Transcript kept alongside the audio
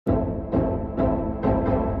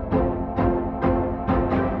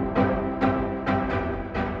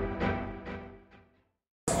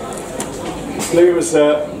Lee, it was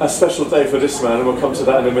a special day for this man, and we'll come to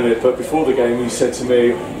that in a minute, but before the game you said to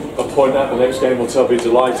me, a point at the next game will tell me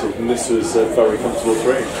delighted, and this was a very comfortable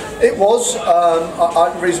 3. It was.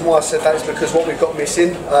 The reason why I said that is because what we've got missing,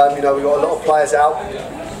 you know, we've got a lot of players out.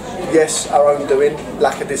 Yes, our own doing,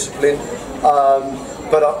 lack of discipline.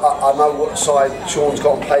 But I know what side Sean's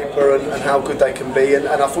got on paper and how good they can be, and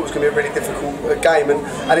I thought it was going to be a really difficult game,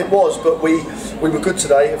 and it was, but we were good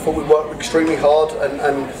today. I thought we worked extremely hard,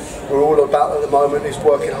 and we're all about at the moment is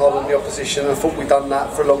working hard on the opposition. I thought we'd done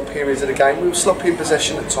that for long periods of the game. We were sloppy in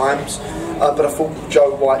possession at times, but I thought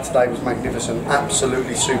Joe White today was magnificent,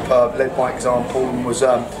 absolutely superb, led by example, and was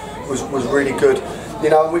really good. You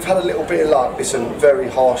know, we've had a little bit of luck. Listen, very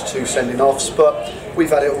harsh 2 sending-offs, but we've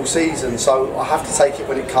had it all season, so I have to take it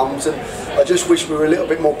when it comes. And I just wish we were a little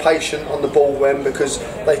bit more patient on the ball when, because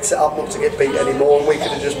they'd set up not to get beat anymore, and we could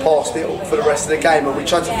have just passed it for the rest of the game. And we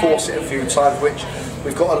tried to force it a few times, which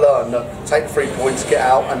we've got to learn. That take the 3 points, get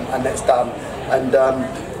out, and that's done.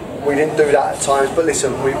 And we didn't do that at times. But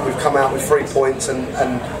listen, we've come out with 3 points and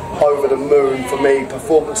over the moon for me.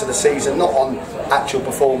 Performance of the season, not on actual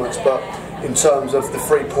performance, but in terms of the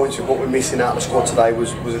 3 points of what we're missing out of the squad today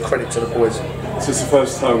was a credit to the boys. This is the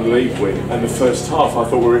first home league win, and the first half I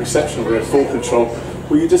thought we were exceptional. We had full control.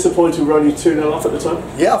 Were you disappointed we were only 2-0 up at the time?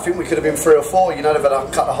 Yeah, I think we could have been 3 or 4. You know, they've had a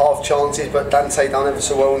couple of half chances, but Dante done ever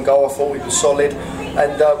so well in goal. I thought we were solid,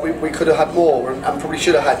 and we could have had more, and probably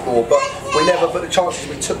should have had more, but we never. But the chances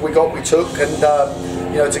we took, and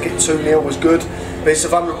you know, to get 2-0 was good. But it's a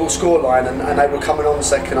vulnerable scoreline, and they were coming on the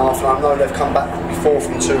second half, and I know they've come back before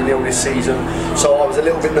from 2-0 this season, so I was a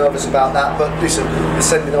little bit nervous about that. But listen, the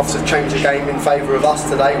sending-offs have changed the game in favour of us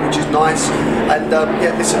today, which is nice. And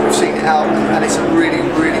yeah, listen, we've seen it out, and it's a really,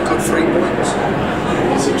 really good 3 points.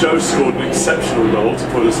 So Joe scored an exceptional goal to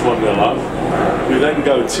put us 1-0 up. We then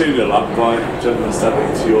go 2-0 up by a gentleman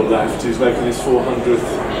standing to your left, who's making his 400th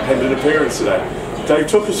Hendon appearance today. Dave,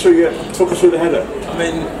 talk us through the header. I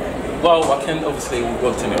mean, well, I can obviously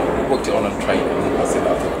worked it on training. I said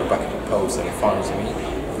that at the back of the post, and it finds me.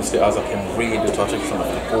 Obviously, as I can read the trajectory of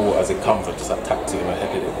the ball as it comes, I just attacked it and I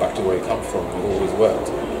headed it back to where it comes from. It always worked,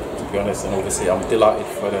 to be honest. And obviously, I'm delighted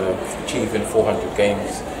for achieving 400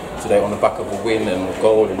 games today on the back of a win and a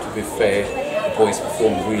goal. And to be fair, the boys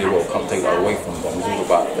performed really well. Can't take that away from them. It's all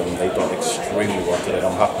about them. They've done extremely well today.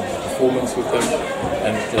 I'm happy with the performance with them,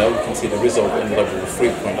 and you know, we can see the result ended up with a 3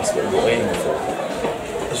 point. That's what we were aiming for.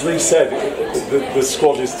 As Lee said, the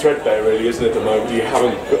squad is threadbare, really, isn't it, at the moment? You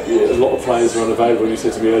haven't got, a lot of players are unavailable. You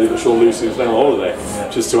said to me earlier that Sean Lucy is now on holiday,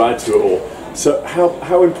 just to add to it all. So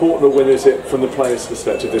how important a win is it from the players'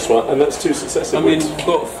 perspective, this one? And that's 2 successive wins. We've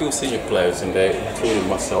got a few senior players in there, including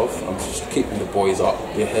myself. I'm just keeping the boys up,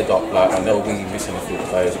 their head up. Like, I know we're missing a few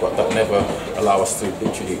players, but that never allow us to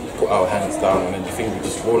literally put our hands down, and then you think we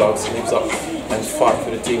just roll our sleeves up and fight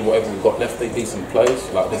for the team. Whatever we've got left, they're decent players.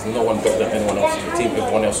 Like, there's no one better than anyone else in the team.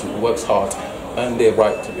 Everyone else works hard, and they're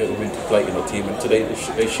right to be able to play in the team. And today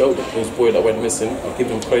they showed it. Those boys that went missing, I give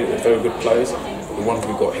them credit. They're very good players. The ones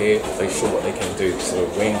we got here, they show what they can do. So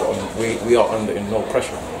we are under no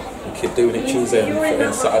pressure. We keep doing it Tuesday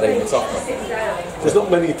and Saturday and it's up. There's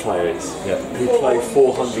not many players who play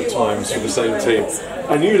 400 times for the same team,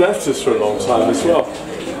 and you left us for a long time as well.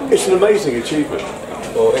 It's an amazing achievement.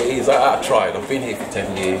 Well, it is. I tried. I've been here for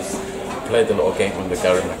 10 years. Played a lot of games under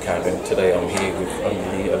Gary McCann, and today I'm here with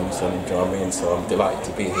Lee Allinson. Do you know what I mean? So I'm delighted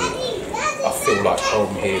to be here. I feel like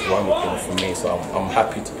home here is wonderful for me, so I'm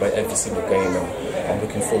happy to play every single game, and I'm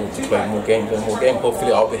looking forward to playing more games and more games.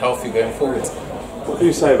 Hopefully I'll be healthy going forward. What do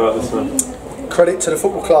you say about this, man? Credit to the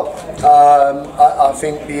football club. I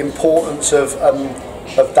think the importance of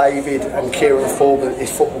David and Kieran Forbes and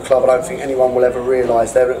his football club, I don't think anyone will ever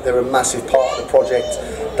realise. They're a massive part of the project.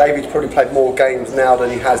 David's probably played more games now than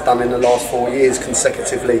he has done in the last 4 years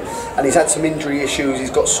consecutively, and he's had some injury issues. He's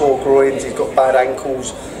got sore groins, he's got bad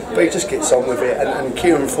ankles, but he just gets on with it. And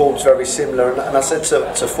Kieran Forbes very similar, and I said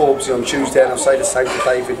to Forbes on Tuesday, and I'll say the same to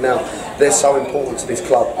David now, they're so important to this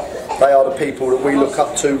club. They are the people that we look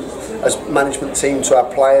up to as management team, to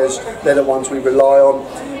our players. They're the ones we rely on.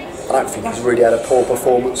 I don't think he's really had a poor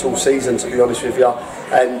performance all season, to be honest with you.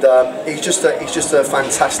 And he's just a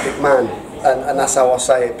fantastic man, and that's how I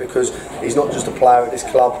say it, because he's not just a player at this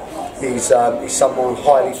club. He's someone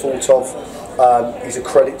highly thought of. He's a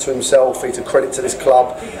credit to himself. He's a credit to this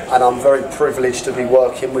club, and I'm very privileged to be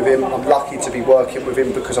working with him. I'm lucky to be working with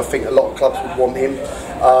him because I think a lot of clubs would want him,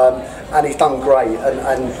 and he's done great.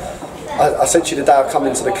 And I said to you the day I come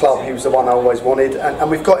into the club, he was the one I always wanted, and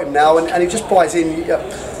we've got him now, and he just buys in.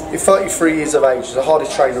 You're 33 years of age, he's the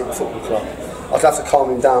hardest trainer at the football club. I'd have to calm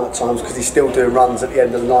him down at times because he's still doing runs at the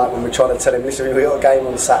end of the night when we're trying to tell him, listen, we've got a game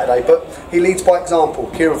on Saturday. But he leads by example.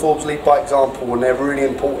 Kieran Forbes lead by example, and they're really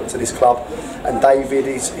important to this club. And David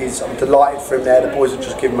is I'm delighted for him there. The boys have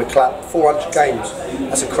just given him a clap. 400 games.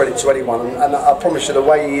 That's a credit to anyone. And I promise you, the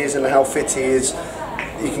way he is and how fit he is,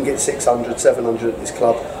 you can get 600, 700 at this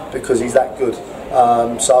club because he's that good.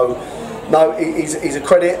 No, he's a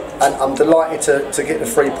credit, and I'm delighted to get the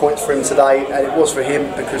 3 points for him today, and it was for him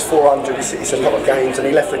because 400 is a lot of games, and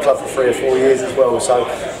he left the club for 3 or 4 years as well, so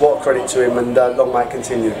what a credit to him, and long may it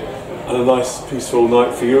continue. And a nice peaceful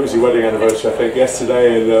night for you. It was your wedding anniversary, I think,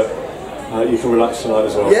 yesterday, and you can relax tonight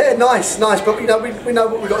as well. Yeah, nice, but we know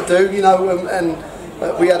what we've got to do, and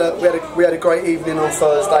we had a great evening on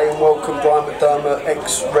Thursday and welcomed Brian McDermott,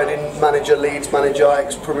 ex-Reading manager, Leeds manager,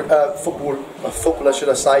 ex-footballer should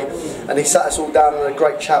I say, and he sat us all down and had a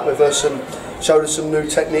great chat with us and showed us some new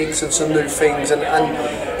techniques and some new things, and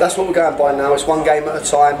that's what we're going by now. It's one game at a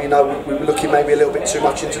time. You know, we're looking maybe a little bit too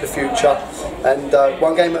much into the future, and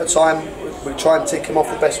one game at a time. We try and tick him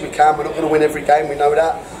off the best we can. We're not going to win every game, we know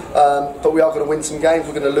that. But we are going to win some games,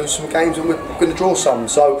 we're going to lose some games, and we're going to draw some.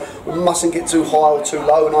 So we mustn't get too high or too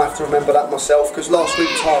low, and I have to remember that myself, because last week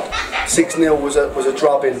was hard. 6-0 was a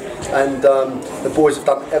drubbing, and the boys have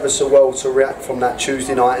done ever so well to react from that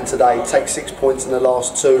Tuesday night and today. Take 6 points in the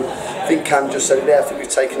last 2. I think Cam just said it there, I think we've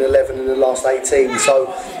taken 11 in the last 18.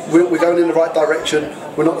 So we're going in the right direction.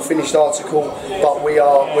 We're not the finished article, but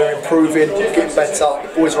we're improving, getting better.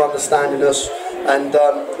 The boys are understanding us, and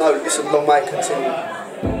no, listen, long may it continue.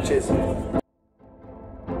 Cheers.